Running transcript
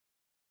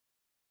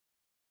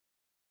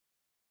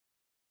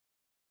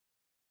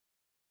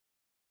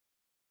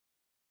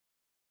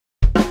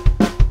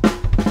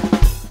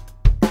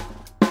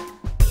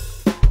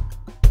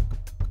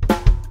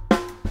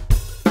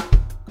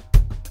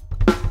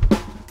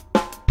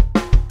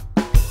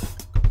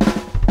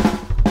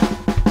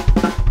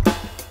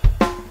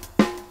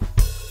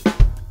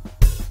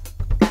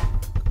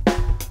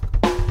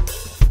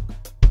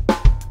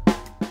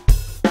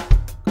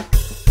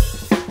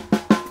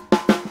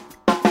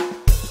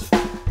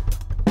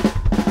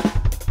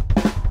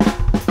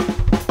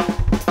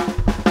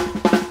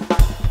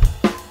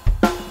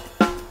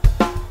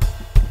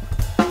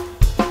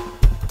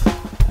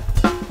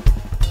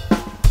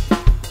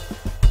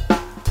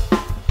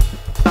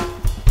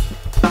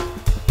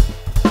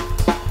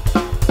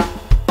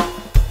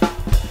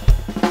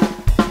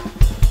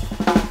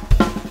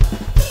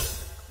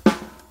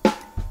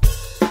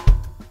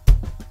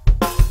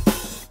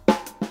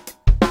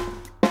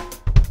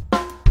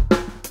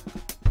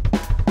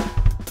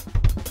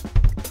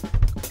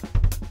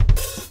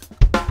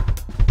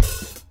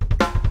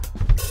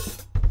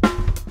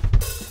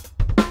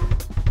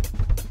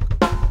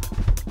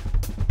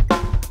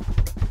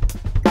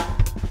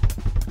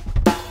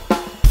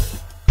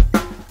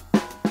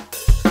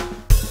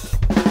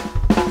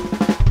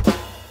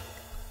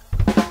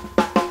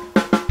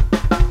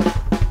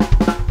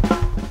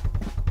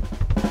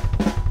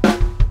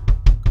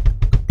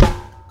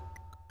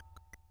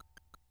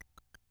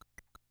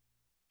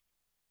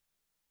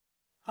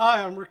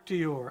Hi, I'm Rick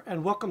Dior,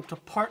 and welcome to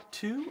part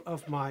 2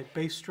 of my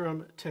bass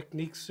drum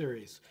technique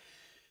series.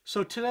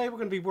 So today we're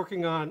going to be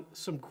working on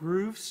some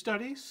groove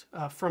studies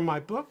from my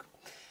book.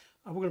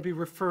 We're going to be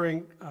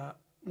referring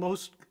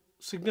most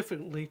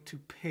significantly to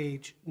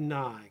page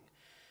 9.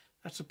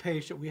 That's a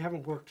page that we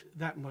haven't worked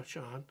that much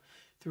on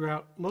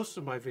throughout most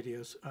of my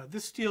videos.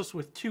 This deals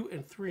with 2-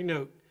 and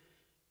 3-note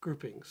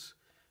groupings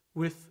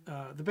with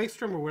the bass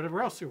drum or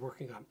whatever else you're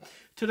working on.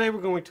 Today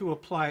we're going to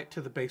apply it to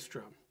the bass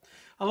drum.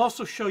 I'll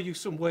also show you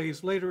some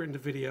ways later in the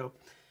video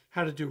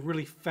how to do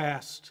really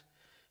fast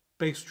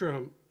bass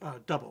drum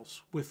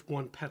doubles with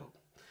one pedal.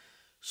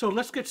 So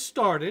let's get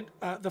started.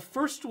 The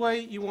first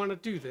way you want to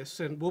do this,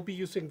 and we'll be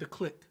using the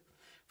click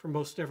for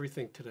most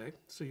everything today,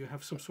 so you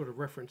have some sort of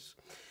reference,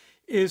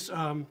 is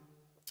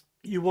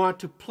you want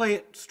to play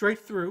it straight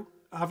through.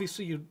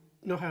 Obviously you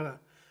know how to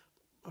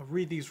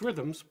read these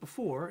rhythms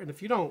before, and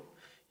if you don't,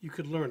 you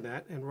could learn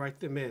that and write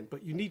them in,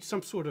 but you need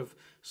some sort of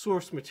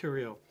source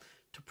material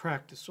to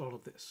practice all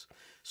of this.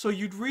 So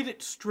you'd read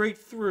it straight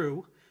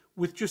through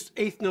with just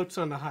 1/8 notes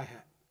on the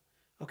hi-hat.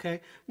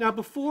 Okay? Now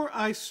before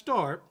I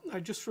start, I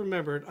just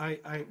remembered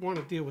I want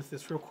to deal with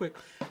this real quick.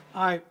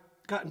 I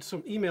gotten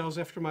some emails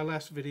after my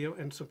last video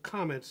and some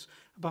comments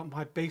about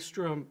my bass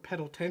drum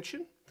pedal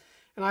tension.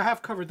 And I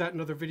have covered that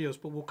in other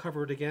videos, but we'll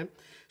cover it again.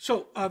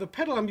 So the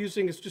pedal I'm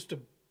using is just a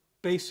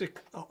basic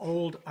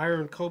old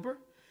iron Cobra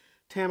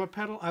Tama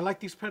pedal. I like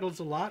these pedals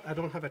a lot. I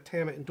don't have a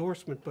Tama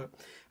endorsement, but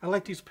I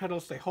like these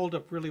pedals. They hold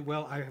up really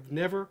well. I have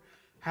never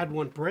had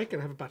one break, and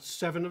I have about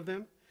 7 of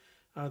them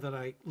that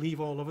I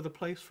leave all over the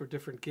place for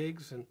different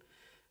gigs, and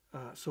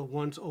so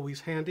one's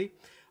always handy.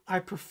 I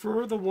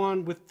prefer the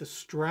one with the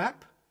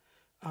strap.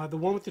 The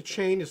one with the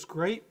chain is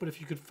great, but if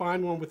you could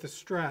find one with a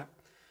strap,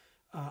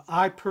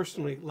 I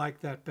personally like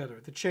that better.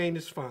 The chain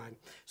is fine.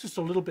 It's just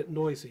a little bit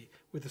noisy,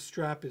 where the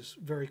strap is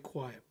very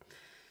quiet.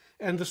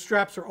 And the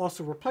straps are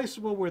also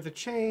replaceable, where the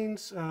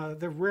chains,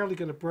 they're rarely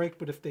going to break,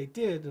 but if they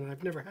did, and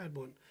I've never had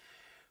one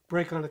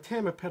break on a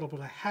Tama pedal,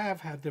 but I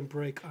have had them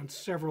break on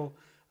several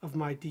of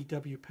my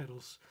DW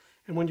pedals.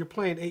 And when you're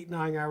playing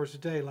 8-9 hours a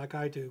day like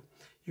I do,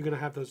 you're going to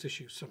have those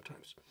issues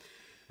sometimes.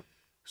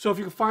 So if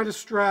you can find a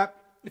strap,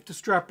 if the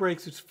strap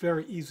breaks, it's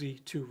very easy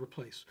to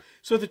replace.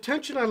 So the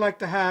tension I like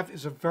to have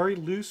is a very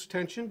loose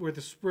tension where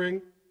the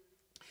spring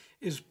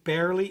is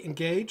barely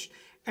engaged.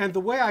 And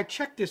the way I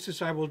check this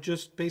is I will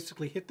just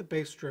basically hit the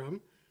bass drum,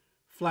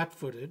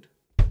 flat-footed,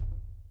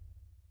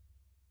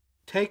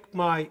 take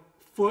my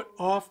foot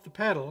off the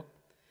pedal,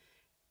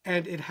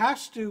 and it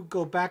has to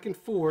go back and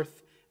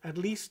forth at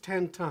least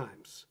 10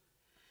 times.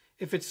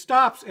 If it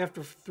stops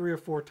after 3 or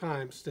 4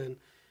 times, then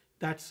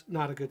that's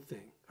not a good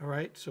thing. All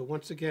right, so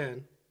once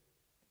again,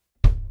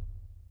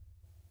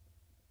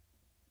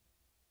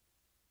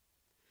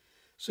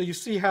 so you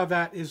see how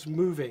that is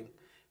moving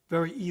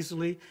very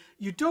easily.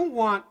 You don't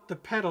want the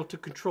pedal to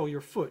control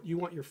your foot. You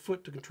want your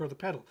foot to control the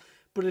pedal.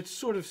 But it's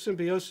sort of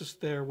symbiosis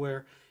there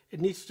where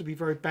it needs to be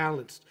very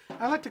balanced.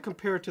 I like to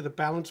compare it to the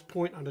balance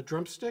point on a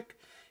drumstick.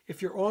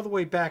 If you're all the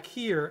way back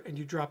here and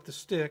you drop the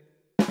stick,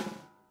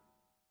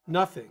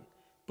 nothing.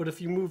 But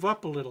if you move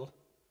up a little,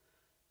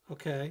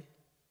 okay,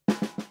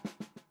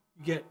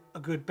 you get a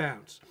good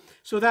bounce.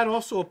 So that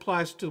also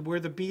applies to where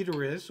the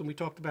beater is, and we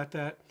talked about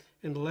that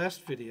in the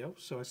last video,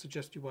 so I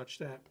suggest you watch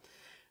that.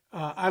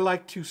 I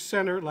like to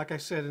center, like I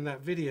said in that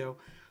video,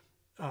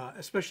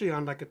 especially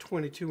on like a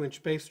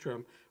 22-inch bass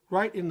drum,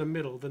 right in the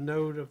middle, the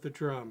node of the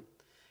drum.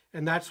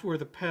 And that's where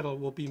the pedal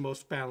will be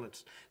most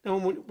balanced. Now,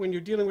 when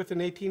you're dealing with an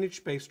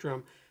 18-inch bass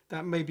drum,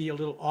 that may be a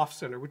little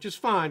off-center, which is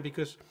fine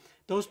because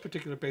those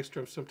particular bass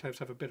drums sometimes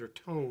have a better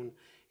tone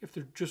if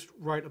they're just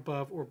right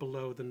above or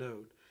below the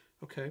node,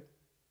 okay?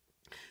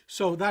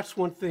 So that's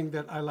one thing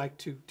that I like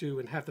to do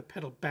and have the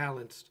pedal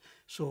balanced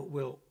so it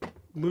will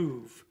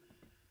move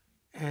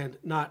and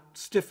not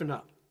stiffen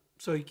up.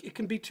 So it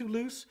can be too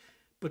loose,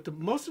 but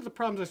most of the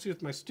problems I see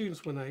with my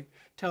students when I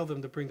tell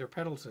them to bring their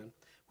pedals in,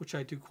 which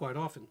I do quite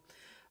often,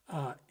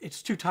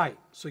 it's too tight.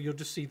 So you'll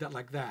just see that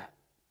like that.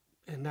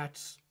 And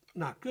that's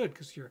not good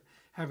because you're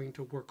having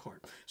to work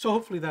hard. So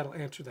hopefully that'll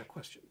answer that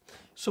question.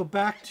 So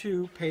back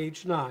to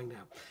page 9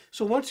 now.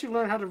 So once you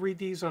learn how to read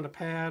these on a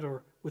pad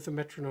or with a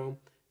metronome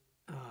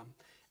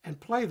and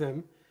play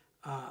them,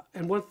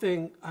 and one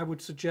thing I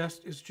would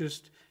suggest is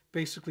just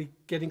basically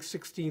getting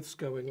 16ths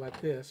going like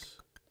this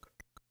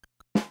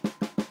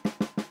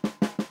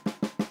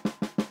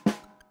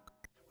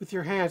with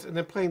your hands and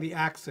then playing the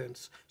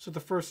accents. So the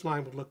first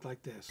line would look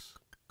like this.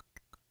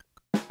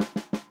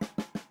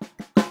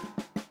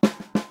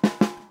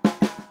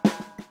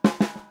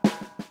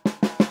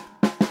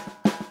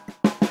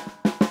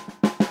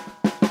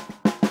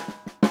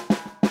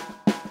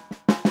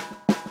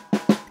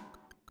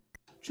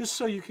 Just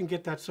so you can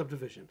get that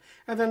subdivision.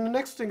 And then the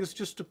next thing is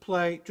just to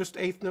play just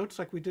 1/8 notes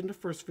like we did in the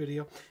first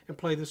video and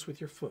play this with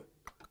your foot.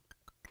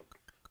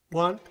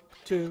 1,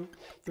 2,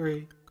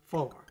 3,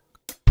 4.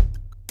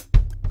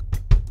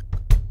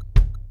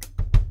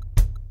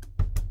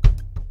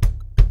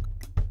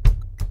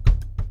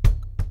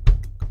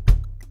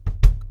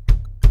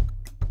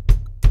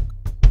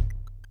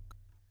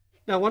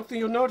 Now, one thing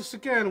you'll notice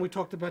again, we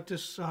talked about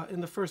this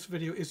in the first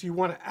video, is you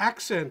want to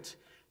accent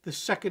the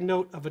second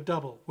note of a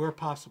double where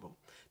possible.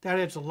 That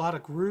adds a lot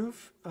of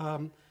groove,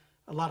 a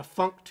lot of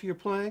funk to your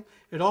playing.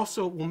 It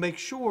also will make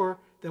sure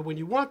that when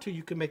you want to,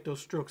 you can make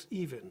those strokes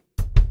even.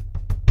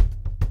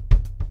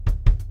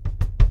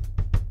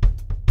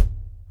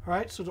 All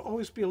right, so there'll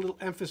always be a little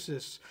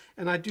emphasis,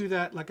 and I do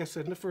that, like I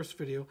said in the first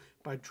video,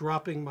 by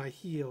dropping my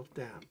heel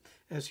down,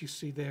 as you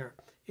see there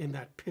in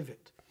that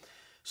pivot.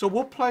 So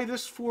we'll play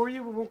this for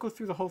you. We won't go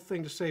through the whole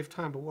thing to save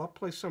time, but I'll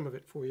play some of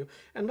it for you.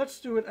 And let's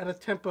do it at a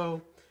tempo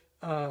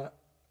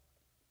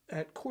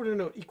at quarter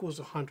note equals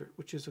 100,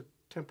 which is a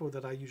tempo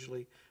that I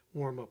usually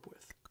warm up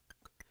with.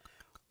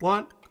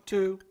 1,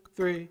 2,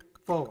 3,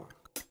 4.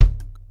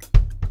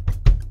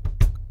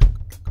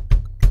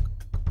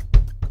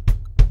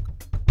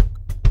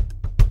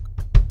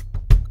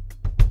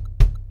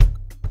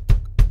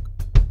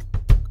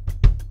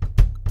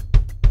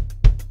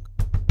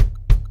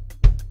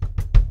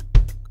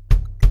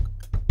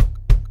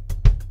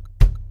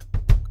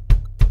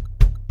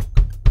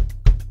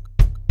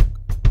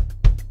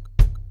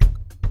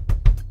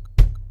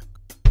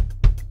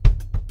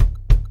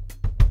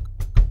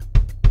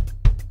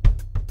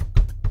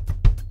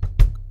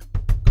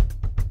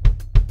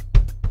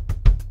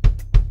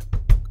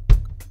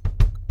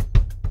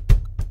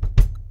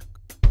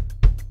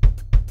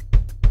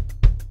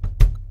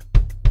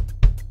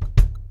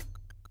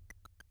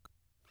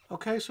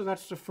 Okay, so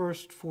that's the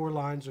first 4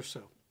 lines or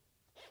so.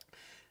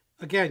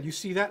 Again, you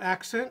see that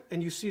accent,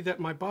 and you see that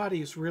my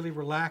body is really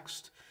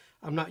relaxed.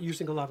 I'm not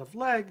using a lot of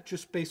leg,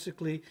 just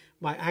basically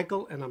my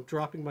ankle, and I'm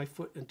dropping my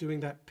foot and doing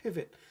that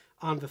pivot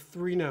on the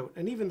 3-note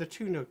and even the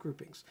 2-note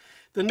groupings.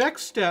 The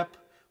next step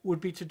would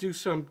be to do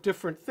some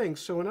different things.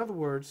 So in other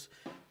words,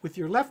 with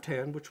your left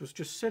hand, which was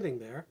just sitting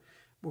there,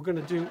 we're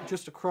going to do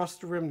just across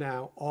the rim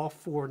now all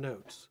 4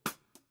 notes.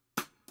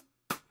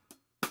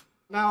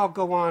 Now I'll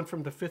go on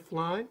from the 5th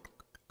line.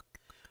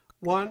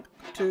 1,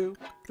 2,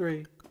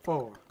 3,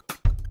 4.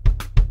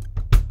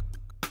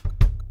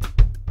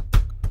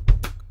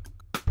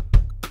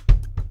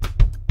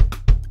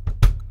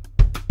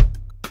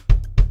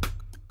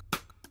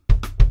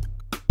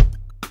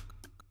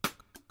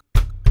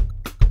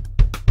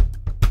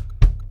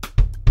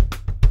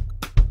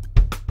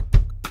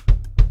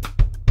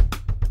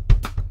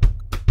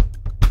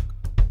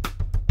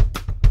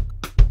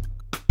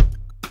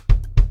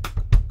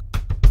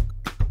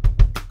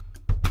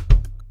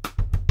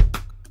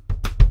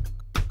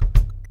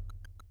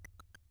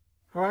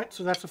 All right,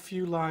 so that's a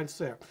few lines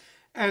there.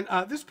 And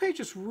this page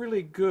is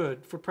really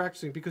good for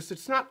practicing because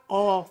it's not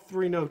all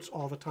 3 notes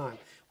all the time,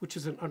 which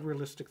is an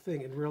unrealistic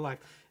thing in real life.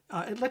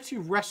 It lets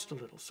you rest a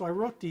little. So I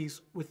wrote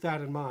these with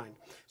that in mind.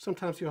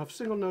 Sometimes you'll have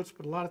single notes,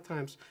 but a lot of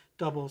times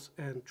doubles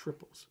and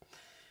triples.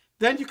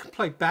 Then you can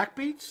play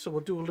backbeats, so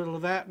we'll do a little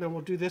of that, and then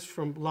we'll do this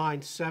from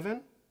line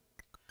 7.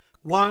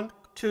 1,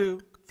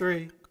 2,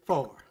 3,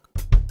 4.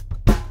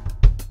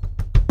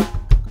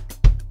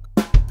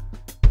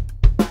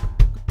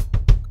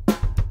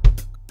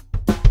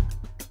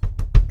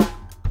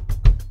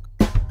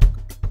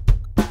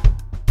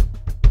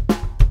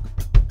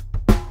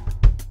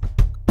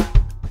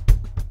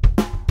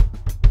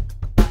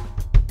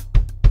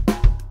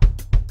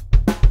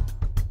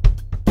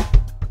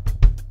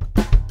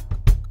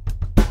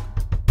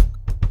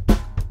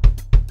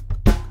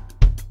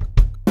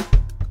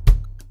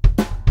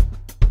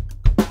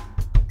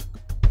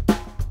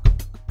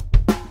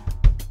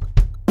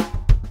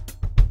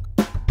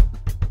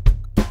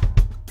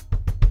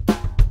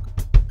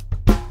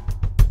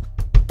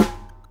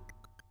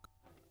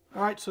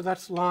 All right, so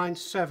that's line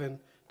 7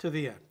 to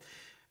the end.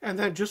 And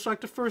then just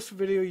like the first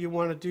video, you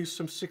want to do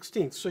some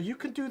 16ths. So you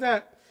can do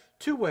that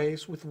 2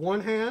 ways with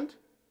one hand,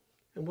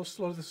 and we'll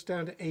slow this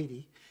down to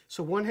 80.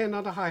 So one hand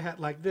on the hi-hat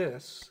like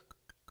this.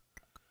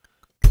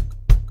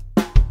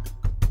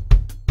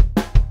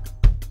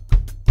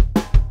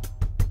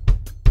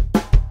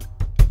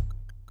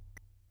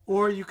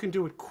 Or you can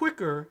do it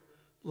quicker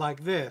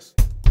like this.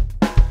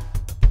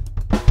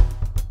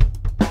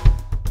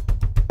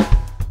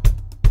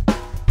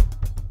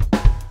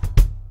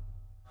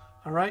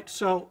 All right,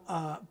 so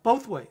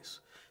both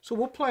ways. So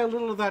we'll play a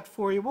little of that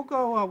for you. We'll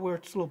go where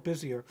it's a little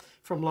busier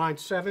from line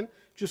 7,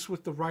 just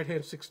with the right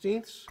hand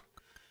 16ths.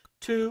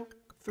 2,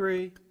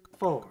 3,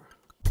 4.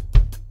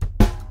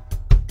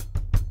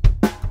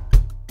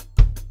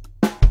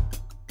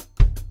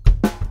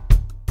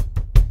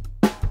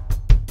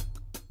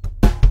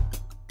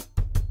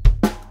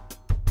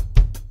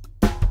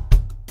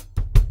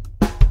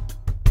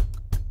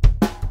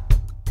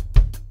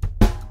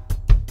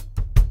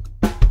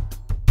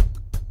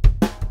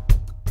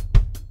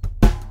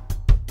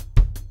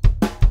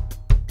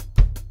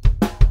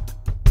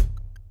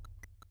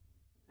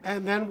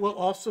 And then we'll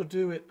also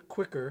do it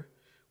quicker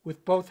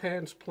with both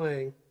hands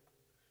playing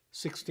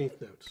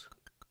 16th notes.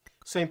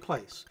 Same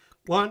place.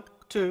 1,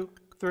 2,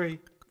 3,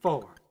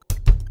 4.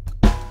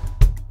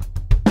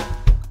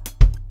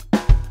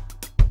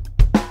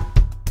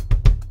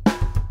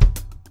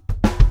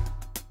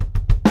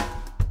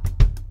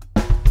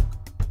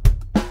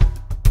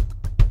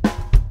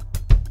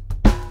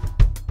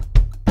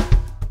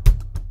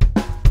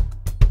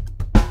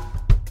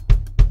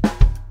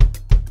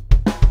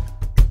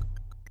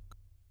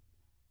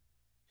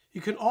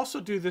 You can also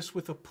do this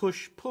with a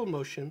push-pull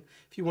motion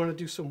if you want to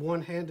do some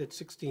one-handed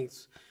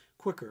 16ths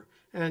quicker.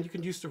 And you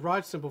can use the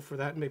ride cymbal for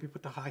that and maybe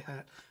put the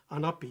hi-hat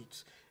on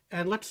upbeats.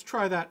 And let's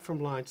try that from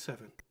line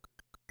 7.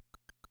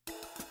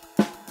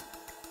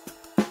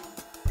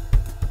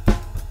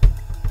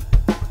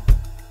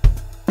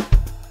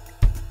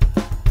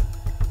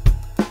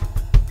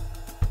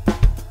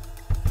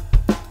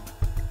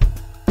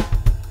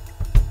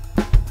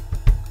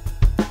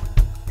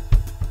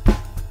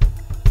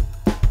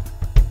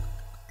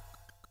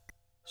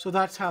 So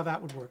that's how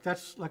that would work.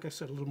 That's, like I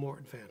said, a little more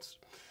advanced.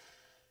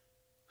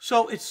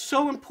 So it's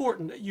so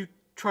important that you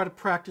try to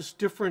practice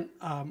different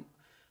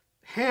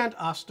hand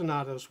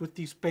ostinatos with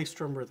these bass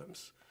drum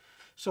rhythms.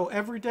 So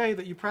every day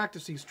that you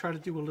practice these, try to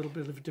do a little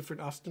bit of a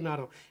different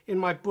ostinato. In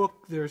my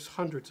book, there's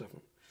hundreds of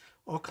them,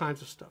 all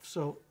kinds of stuff.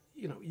 So,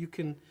 you know, you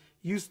can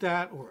use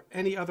that or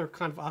any other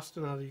kind of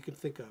ostinato you can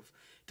think of.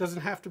 It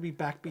doesn't have to be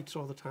backbeats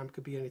all the time. It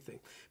could be anything.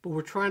 But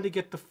we're trying to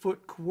get the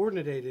foot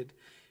coordinated,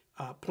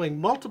 playing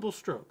multiple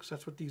strokes.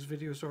 That's what these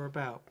videos are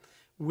about,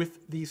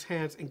 with these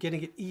hands and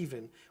getting it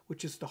even,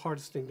 which is the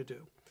hardest thing to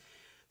do.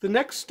 The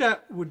next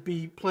step would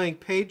be playing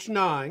page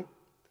 9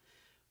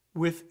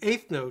 with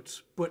eighth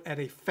notes, but at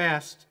a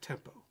fast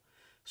tempo.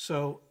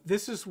 So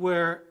this is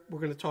where we're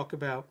going to talk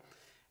about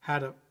how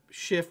to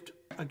shift,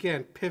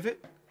 again,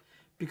 pivot,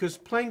 because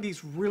playing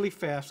these really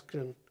fast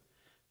can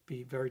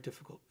be very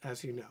difficult,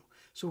 as you know.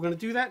 So we're going to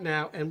do that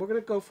now, and we're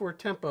going to go for a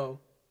tempo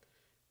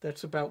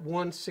that's about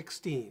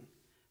 1/16,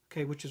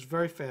 okay, which is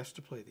very fast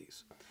to play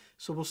these.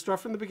 So we'll start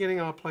from the beginning,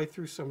 and I'll play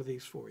through some of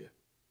these for you.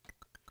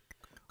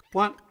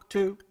 1,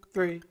 2,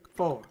 3,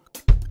 4.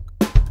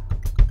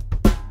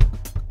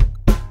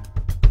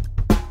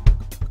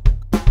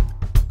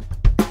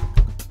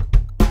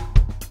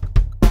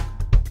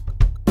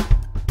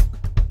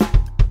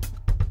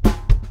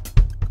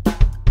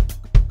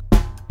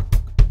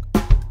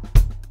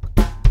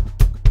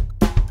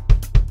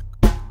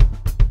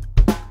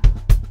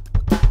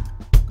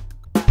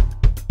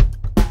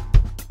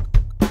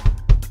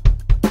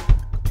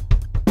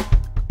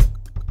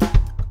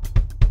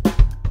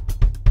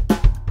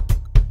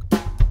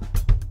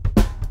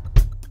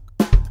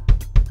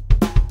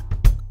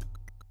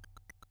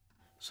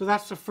 So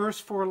that's the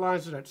first 4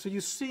 lines of that. So you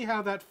see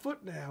how that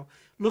foot now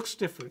looks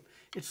different.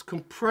 It's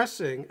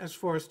compressing as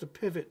far as the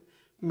pivot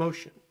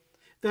motion.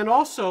 Then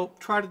also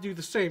try to do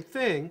the same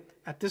thing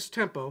at this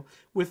tempo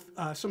with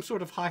some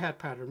sort of hi-hat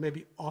pattern,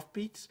 maybe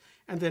offbeats,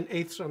 and then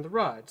eighths on the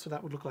ride. So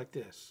that would look like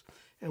this.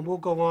 And we'll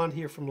go on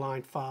here from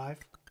line 5.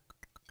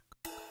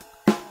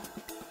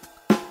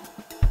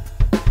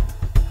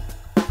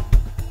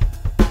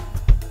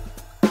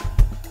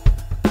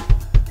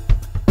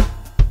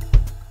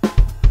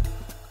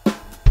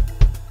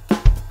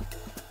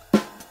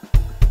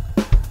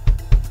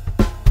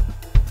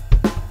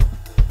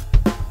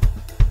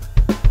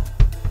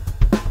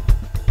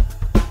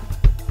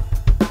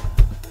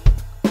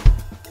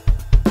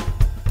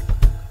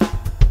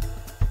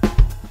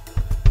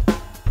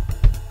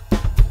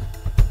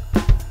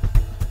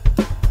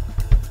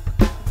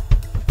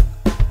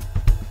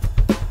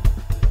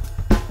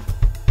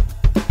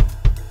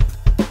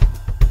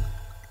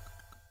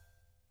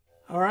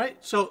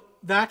 So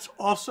that's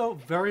also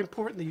very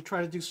important that you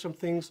try to do some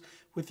things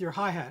with your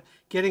hi-hat.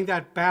 Getting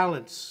that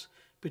balance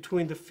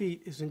between the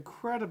feet is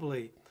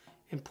incredibly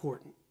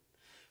important.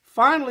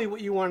 Finally,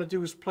 what you want to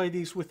do is play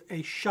these with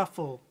a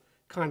shuffle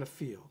kind of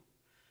feel.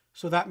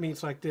 So that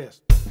means like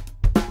this.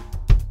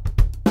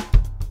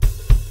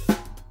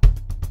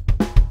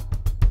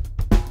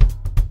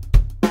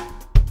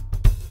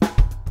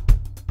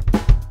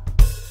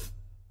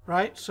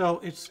 Right?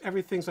 So it's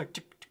everything's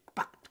like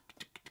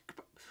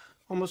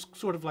almost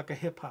sort of like a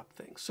hip-hop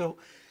thing. So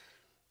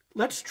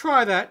let's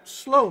try that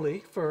slowly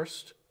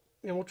first,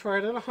 and we'll try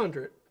it at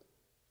 100,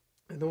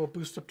 and then we'll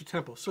boost up the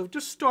tempo. So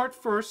just start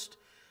first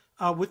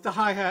with the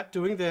hi-hat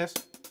doing this,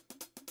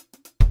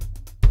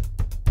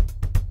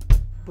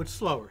 but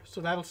slower.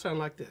 So that'll sound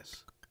like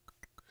this.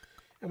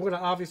 And we're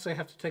going to obviously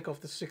have to take off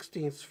the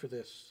 16ths for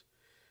this,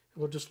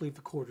 and we'll just leave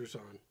the quarters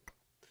on.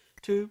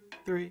 2,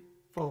 3,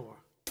 4.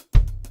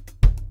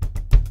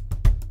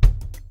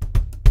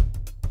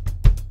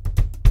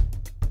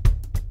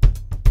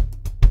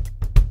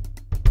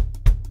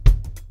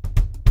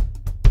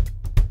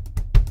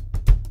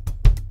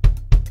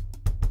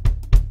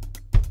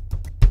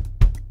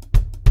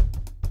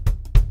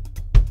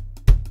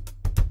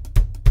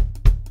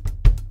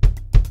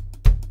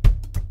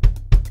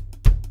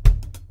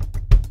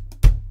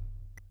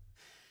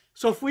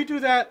 So if we do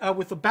that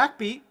with a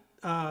backbeat,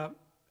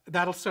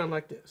 that'll sound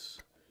like this.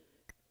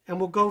 And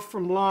we'll go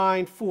from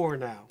line 4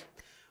 now.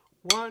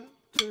 1,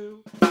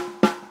 2.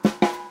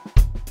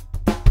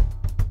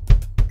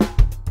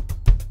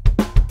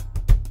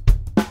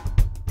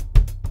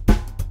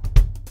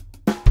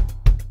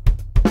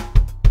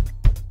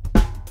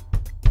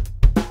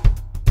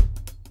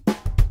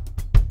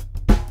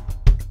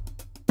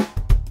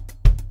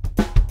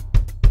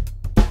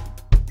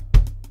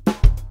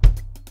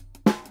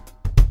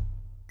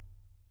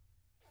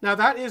 Now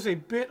that is a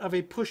bit of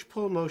a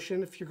push-pull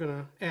motion, if you're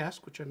going to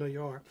ask, which I know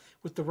you are,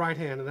 with the right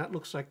hand, and that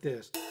looks like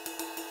this.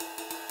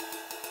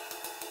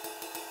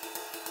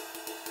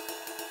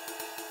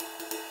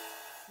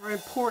 Very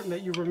important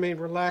that you remain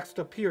relaxed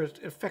up here. It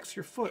affects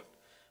your foot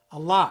a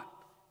lot.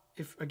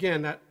 If,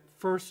 again, that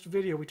first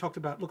video we talked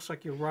about looks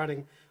like you're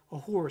riding a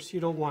horse, you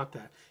don't want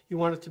that. You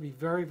want it to be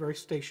very, very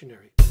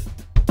stationary.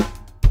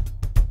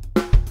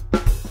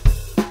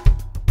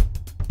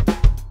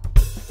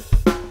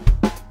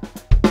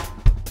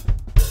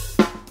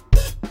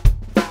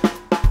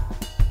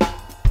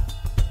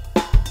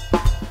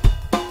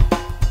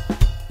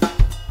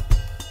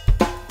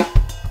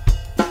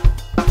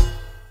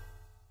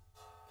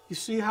 You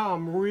see how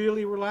I'm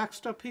really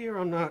relaxed up here?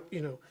 I'm not,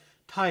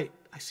 tight.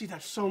 I see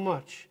that so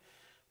much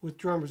with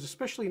drummers,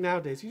 especially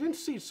nowadays. You didn't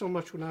see it so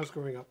much when I was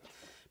growing up,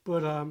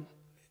 but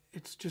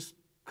it's just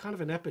kind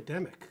of an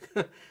epidemic,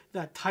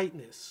 that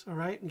tightness, all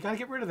right? You got to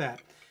get rid of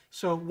that.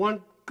 So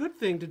one good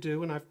thing to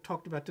do, and I've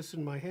talked about this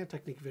in my hand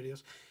technique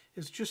videos,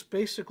 is just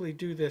basically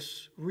do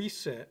this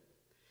reset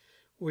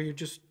where you're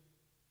just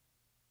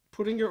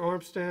putting your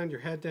arms down,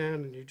 your head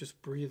down, and you're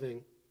just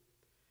breathing.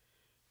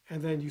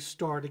 And then you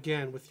start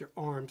again with your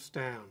arms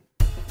down.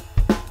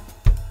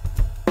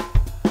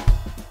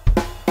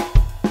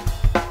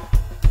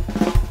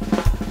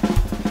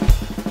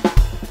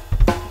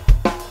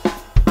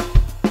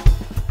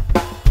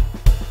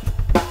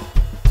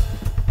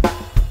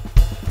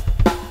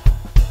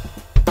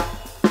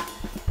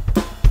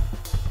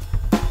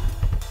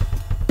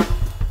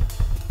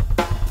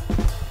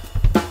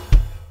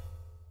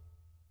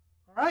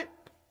 All right,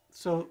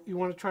 so you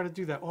want to try to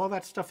do that. All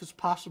that stuff is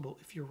possible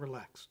if you're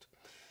relaxed.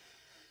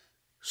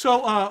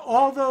 So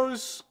all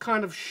those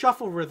kind of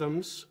shuffle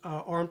rhythms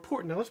are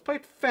important. Now let's play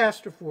it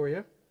faster for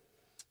you.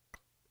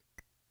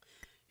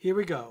 Here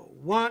we go.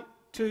 1,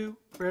 2,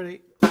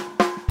 ready.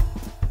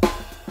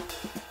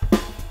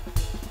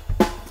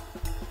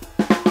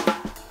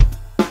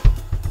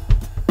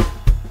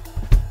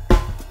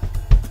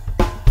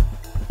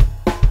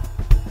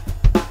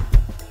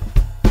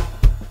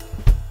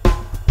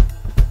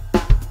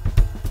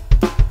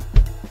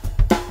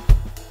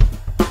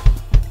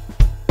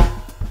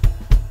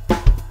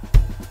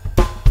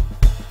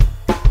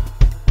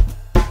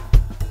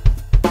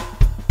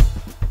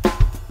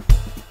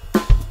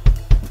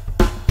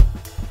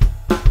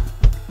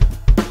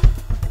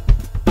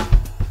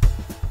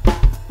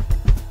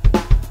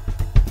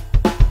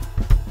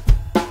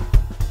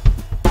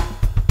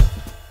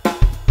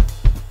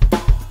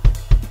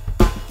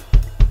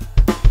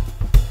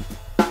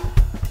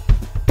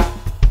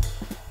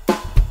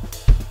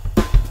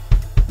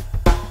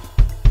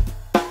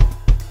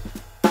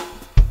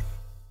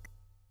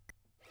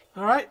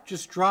 All right,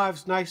 just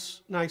drives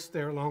nice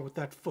there along with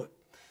that foot.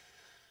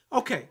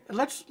 Okay,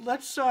 let's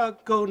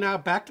go now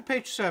back to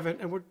page 7,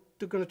 and we're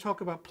going to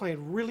talk about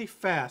playing really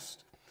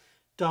fast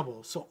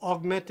doubles, so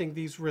augmenting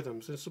these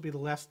rhythms. This will be the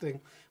last thing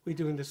we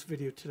do in this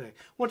video today.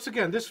 Once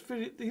again, this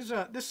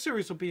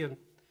series will be in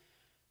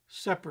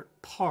separate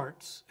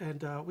parts,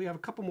 and we have a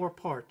couple more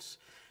parts.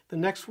 The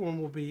next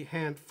one will be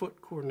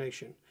hand-foot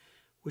coordination,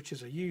 which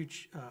is a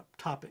huge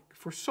topic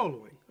for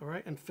soloing, all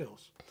right, and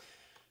fills.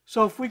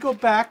 So if we go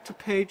back to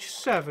page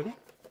 7,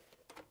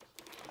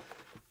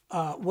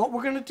 what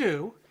we're going to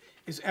do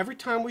is every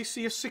time we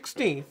see a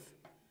 16th,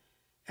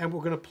 and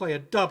we're going to play a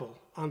double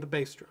on the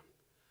bass drum.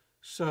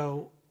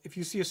 So if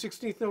you see a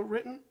 16th note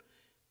written,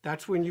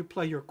 that's when you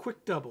play your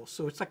quick double.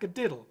 So it's like a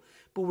diddle,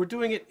 but we're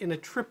doing it in a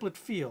triplet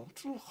feel.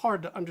 It's a little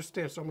hard to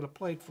understand, so I'm going to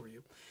play it for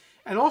you.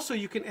 And also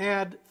you can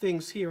add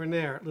things here and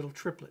there, little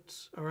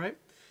triplets, all right?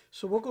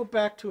 So we'll go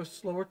back to a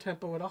slower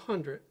tempo at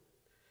 100.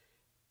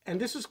 And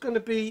this is going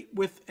to be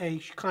with a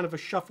kind of a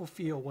shuffle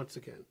feel once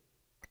again.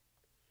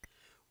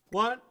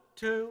 1,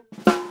 2.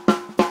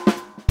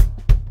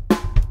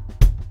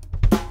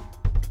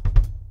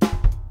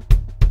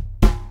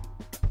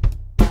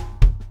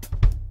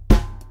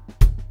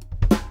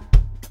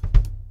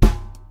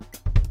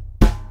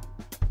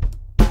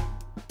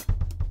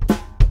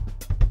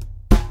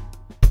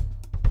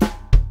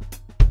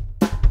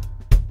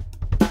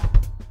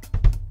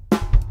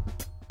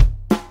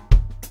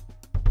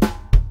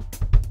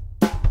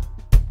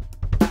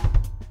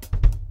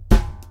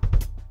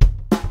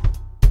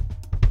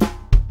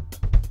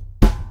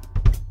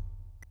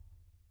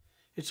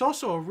 It's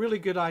also a really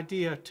good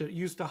idea to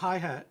use the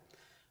hi-hat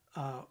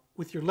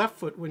with your left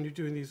foot when you're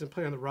doing these and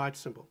play on the ride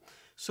cymbal.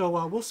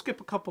 So we'll skip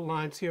a couple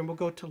lines here and we'll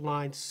go to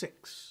line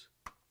 6.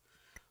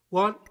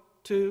 1,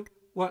 2,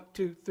 1,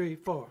 2, 3,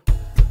 4.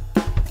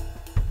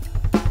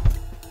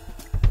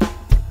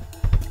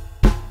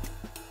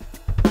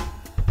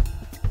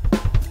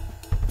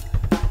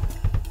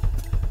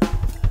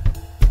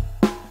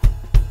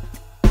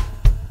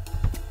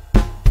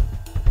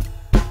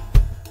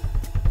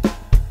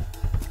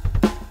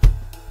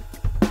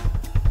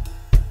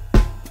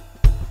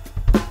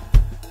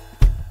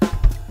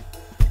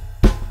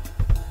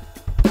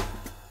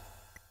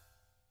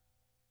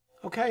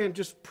 Okay, and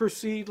just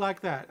proceed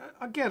like that.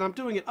 Again, I'm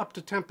doing it up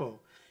to tempo.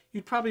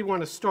 You'd probably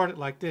want to start it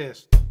like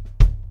this.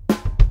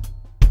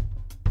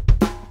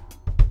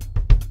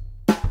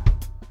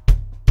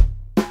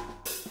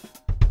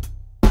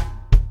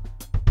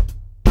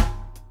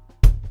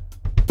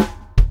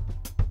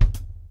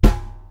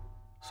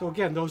 So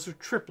again, those are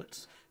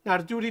triplets. Now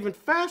to do it even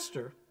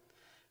faster,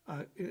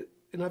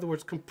 in other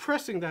words,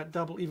 compressing that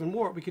double even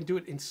more, we can do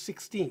it in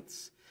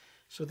 16ths.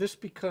 So this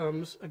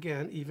becomes,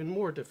 again, even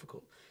more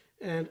difficult.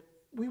 And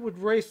we would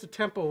raise the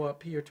tempo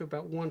up here to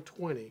about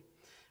 120.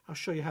 I'll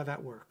show you how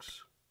that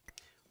works.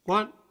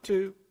 1,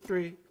 2,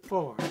 3,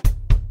 4.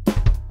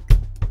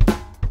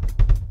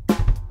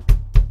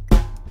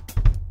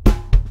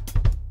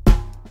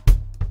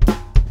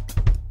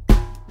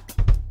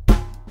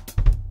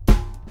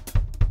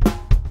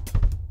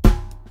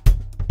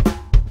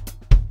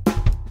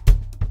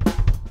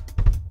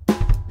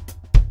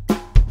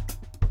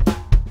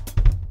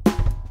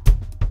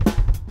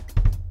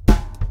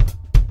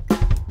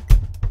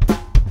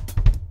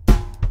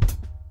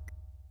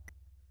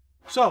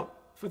 So,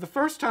 for the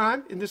first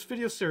time in this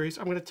video series,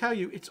 I'm going to tell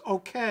you it's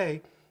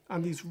okay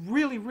on these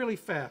really, really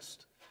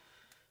fast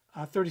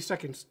 30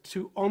 seconds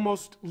to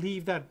almost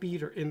leave that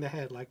beater in the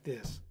head like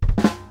this.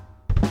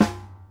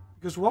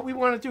 Because what we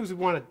want to do is we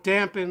want to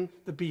dampen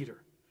the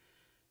beater.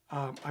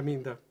 I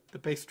mean the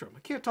bass drum. I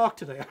can't talk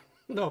today.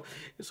 No,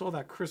 it's all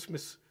that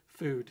Christmas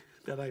food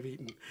that I've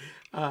eaten.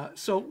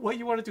 So what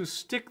you want to do is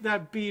stick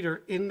that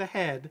beater in the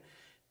head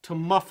to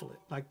muffle it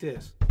like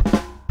this.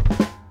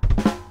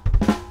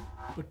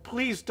 But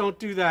please don't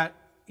do that,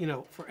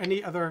 for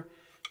any other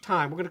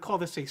time. We're going to call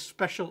this a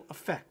special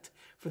effect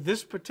for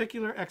this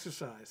particular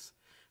exercise.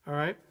 All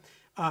right?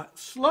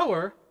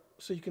 Slower,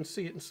 so you can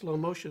see it in slow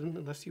motion,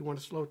 unless you want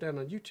to slow it down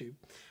on YouTube.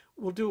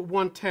 We'll do it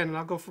 110, and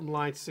I'll go from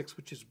line 6,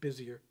 which is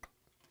busier.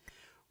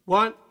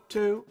 1,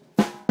 2.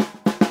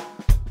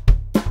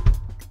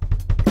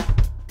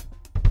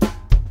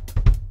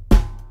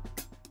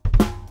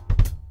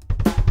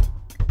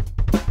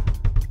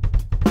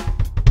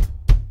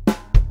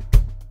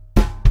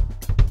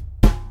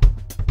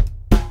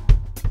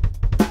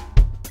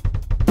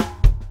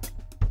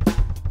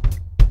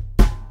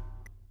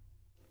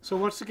 So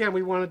once again,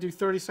 we want to do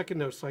 30-second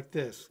notes like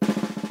this.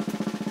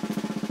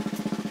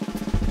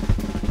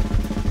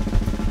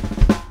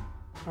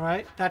 All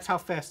right, that's how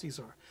fast these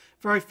are.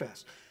 Very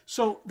fast.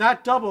 So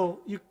that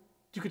double, you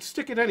could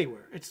stick it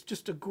anywhere. It's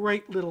just a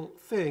great little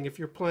thing if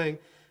you're playing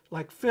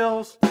like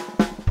fills.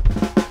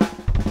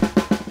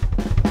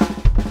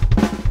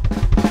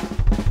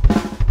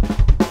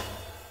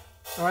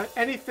 All right,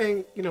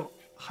 anything,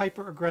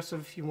 hyper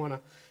aggressive, if you want to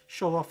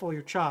show off all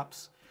your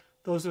chops,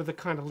 those are the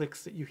kind of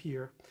licks that you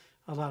hear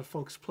a lot of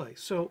folks play.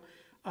 So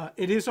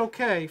it is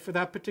okay for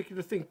that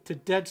particular thing to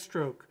dead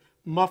stroke,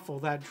 muffle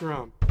that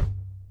drum.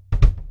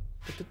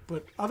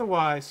 But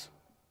otherwise,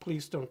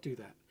 please don't do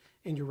that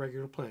in your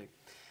regular playing.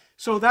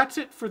 So that's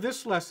it for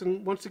this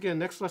lesson. Once again,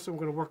 next lesson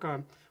we're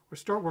going to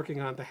start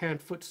working on the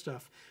hand-foot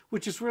stuff,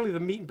 which is really the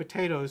meat and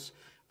potatoes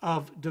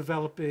of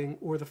developing,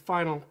 or the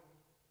final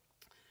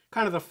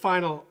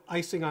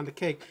icing on the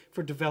cake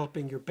for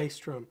developing your bass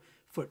drum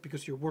foot,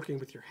 because you're working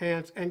with your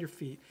hands and your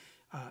feet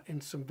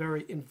in some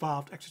very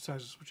involved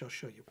exercises, which I'll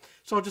show you.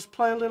 So I'll just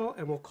play a little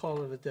and we'll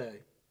call it a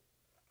day.